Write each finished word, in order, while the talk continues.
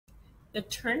The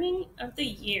Turning of the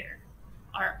Year.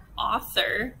 Our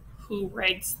author who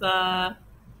writes the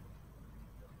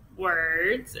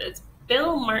words is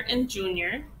Bill Martin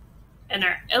Jr., and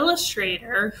our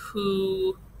illustrator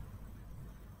who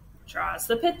draws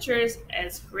the pictures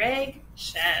is Greg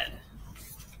Shedd.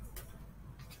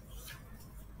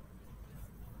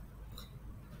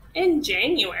 In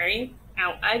January,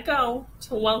 out I go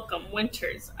to welcome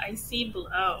winter's icy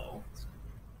blow.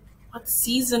 What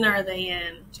season are they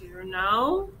in? Do you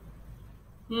know?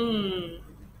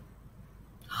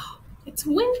 It's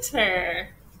winter.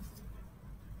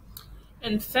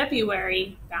 In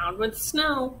February, bound with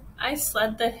snow, I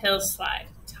sled the hillside,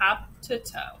 top to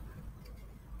toe.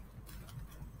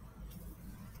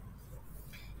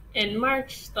 In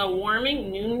March, the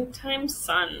warming noontime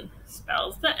sun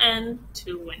spells the end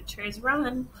to winter's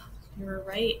run. You were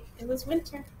right, it was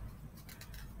winter.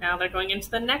 Now they're going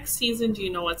into the next season. Do you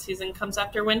know what season comes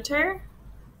after winter?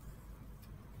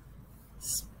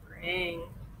 Spring.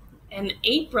 In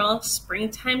April,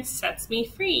 springtime sets me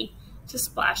free to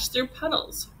splash through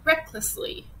puddles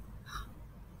recklessly.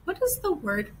 What does the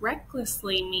word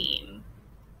recklessly mean?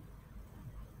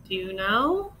 Do you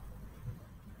know?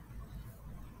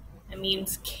 It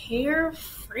means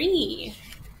carefree.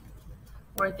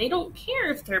 Or they don't care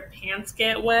if their pants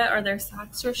get wet or their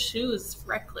socks or shoes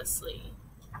recklessly.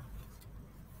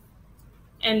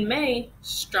 In May,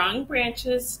 strong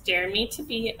branches dare me to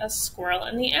be a squirrel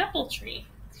in the apple tree.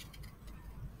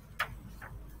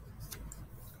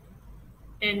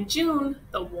 In June,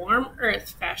 the warm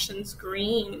earth fashions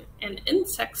green, and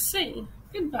insects sing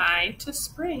goodbye to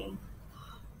spring.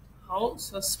 Oh,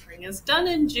 so spring is done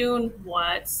in June.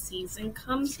 What season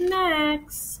comes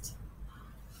next?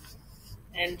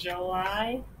 In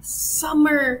July,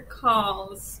 summer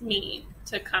calls me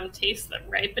to come taste the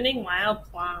ripening wild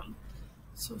plum.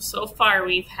 So far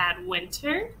we've had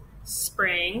winter,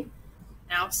 spring,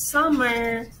 now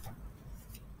summer.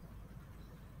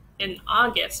 In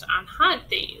August, on hot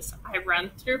days, I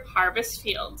run through harvest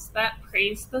fields that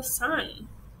praise the sun.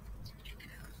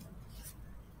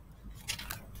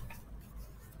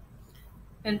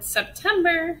 In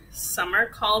September, summer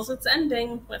calls its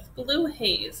ending with blue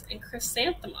haze and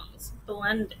chrysanthemums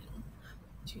blending.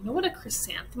 Do you know what a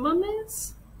chrysanthemum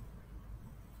is?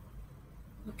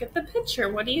 Look at the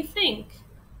picture. What do you think?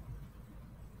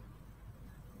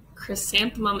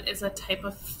 Chrysanthemum is a type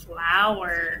of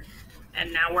flower.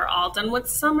 And now we're all done with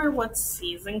summer. What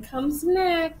season comes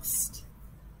next?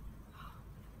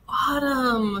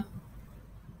 Autumn.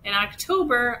 In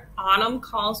October, autumn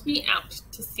calls me out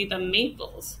to see the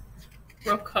maples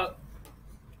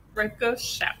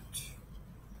ricochet.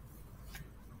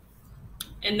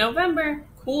 In November,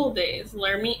 cool days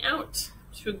lure me out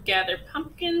to gather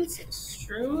pumpkins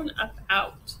strewn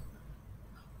about.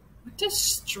 What does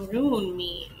strewn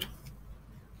mean?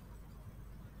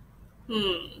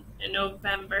 In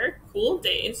November, cool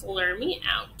days lure me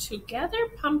out to gather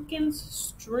pumpkins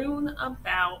strewn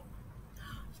about.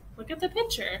 Look at the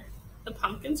picture. The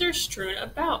pumpkins are strewn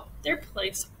about. They're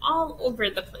placed all over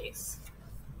the place.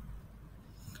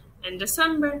 In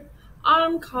December,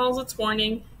 autumn calls its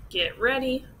warning. Get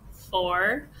ready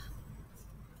for...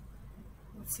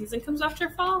 What season comes after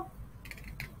fall?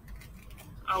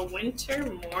 A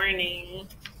winter morning.